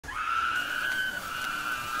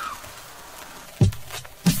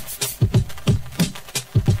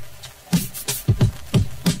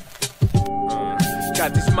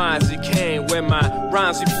Got these minds he came, where my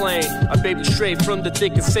rhymes he playing. A baby straight from the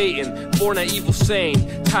dick of Satan, born an evil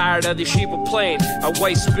saint. Tired of these sheeple playing, a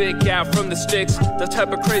white spit out from the sticks. The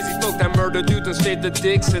type of crazy folk that murder dudes and save the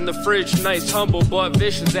dicks in the fridge. Nice, humble, but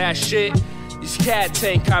vicious ass shit. These cats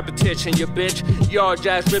ain't competition, you bitch. Y'all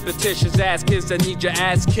just repetitious ass kids that need your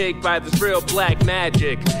ass kicked by this real black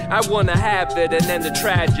magic. I wanna have it and end the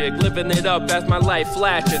tragic, living it up as my life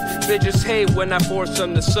flashes. Bitches hate when I force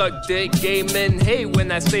them to suck dick. Gay men hate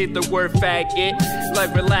when I say the word faggot.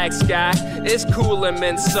 Like, relax, guy, it's cool when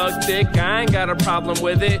men suck dick. I ain't got a problem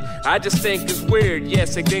with it, I just think it's weird.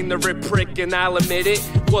 Yes, an ignorant prick and I'll admit it.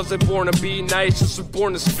 Wasn't born to be nice, just was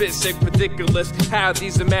born to spit sick. Ridiculous how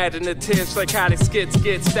these imaginative psychotic skits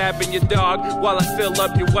get stabbing your dog while I fill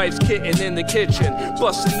up your wife's kitten in the kitchen.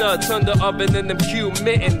 Busting nuts under oven in them cute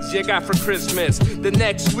mittens you got for Christmas. The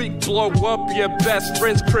next week blow up your best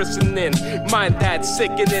friend's christening. Mind that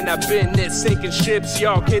sickening, I've been it sinking ships.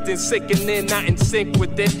 Y'all kids ain't sickening, not in sync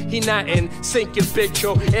with it. He not in sinking, bitch,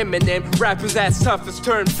 yo Eminem. Rappers that's tough as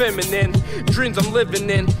turn feminine. Dreams I'm living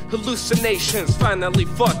in, hallucinations. Finally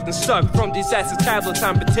fucked and stuck from these acid tablets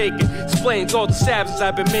I've been taking. Explains all the stabs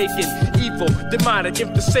I've been making. Evil, demonic,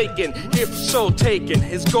 and forsaken. Here for soul taken.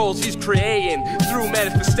 His goals he's creating through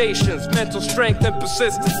manifestations. Mental strength and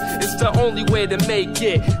persistence. It's the only way to make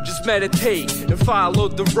it. Just meditate and follow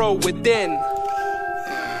the road within.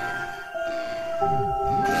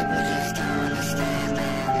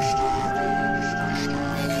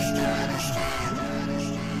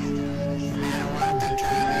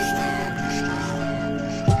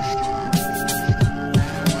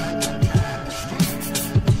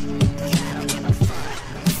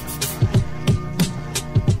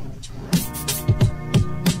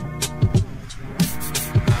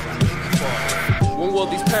 Will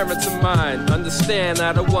these parents of mine understand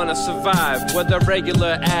I don't wanna survive with a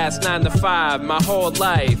regular ass 9 to 5? My whole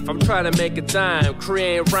life I'm trying to make a dime,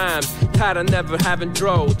 creating rhymes. Tired of never having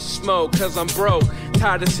drove to smoke cause I'm broke.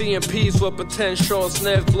 Tired of seeing peas with potential,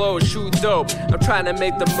 sniff, blow, shoot dope. I'm trying to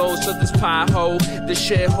make the most of this pie hole, this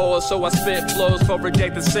shithole, so I spit flows for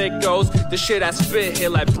rejected sickos. The shit I spit hit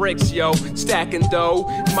like bricks, yo. Stacking dough,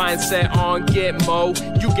 mindset on get mo.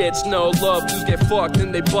 You get no love, dudes get fucked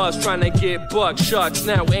and they bust trying to get buck. Shucks,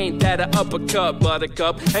 now ain't that an uppercut,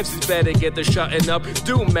 buttercup? MCs better get the shutting up.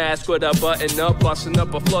 Do mask with a button up, busting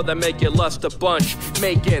up a flow that make you lust a bunch.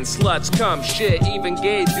 Making sluts come, shit, even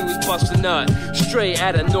gay dudes busting up. Straight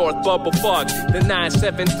at a North Bubble fuck, the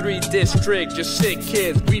 973 district. Just sick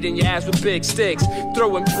kids beating your ass with big sticks,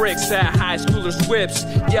 throwing bricks at high schoolers' whips,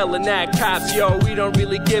 yelling at cops, yo, we don't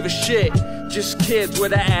really give a shit. Just kids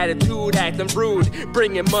with an attitude, acting rude,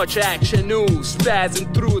 bringing much action, ooh,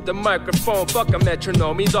 spazzing through the microphone. Fuck a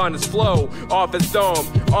metronome, he's on his flow, off his dome,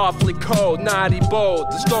 awfully cold, naughty bold.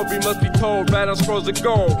 The story must be told right on scrolls of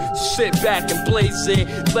gold. So sit back and blaze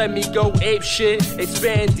it, let me go ape shit.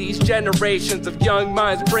 Expand these generations of young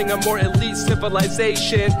minds, bring a more elite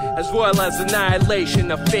civilization, as well as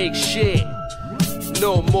annihilation of fake shit.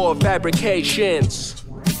 No more fabrications.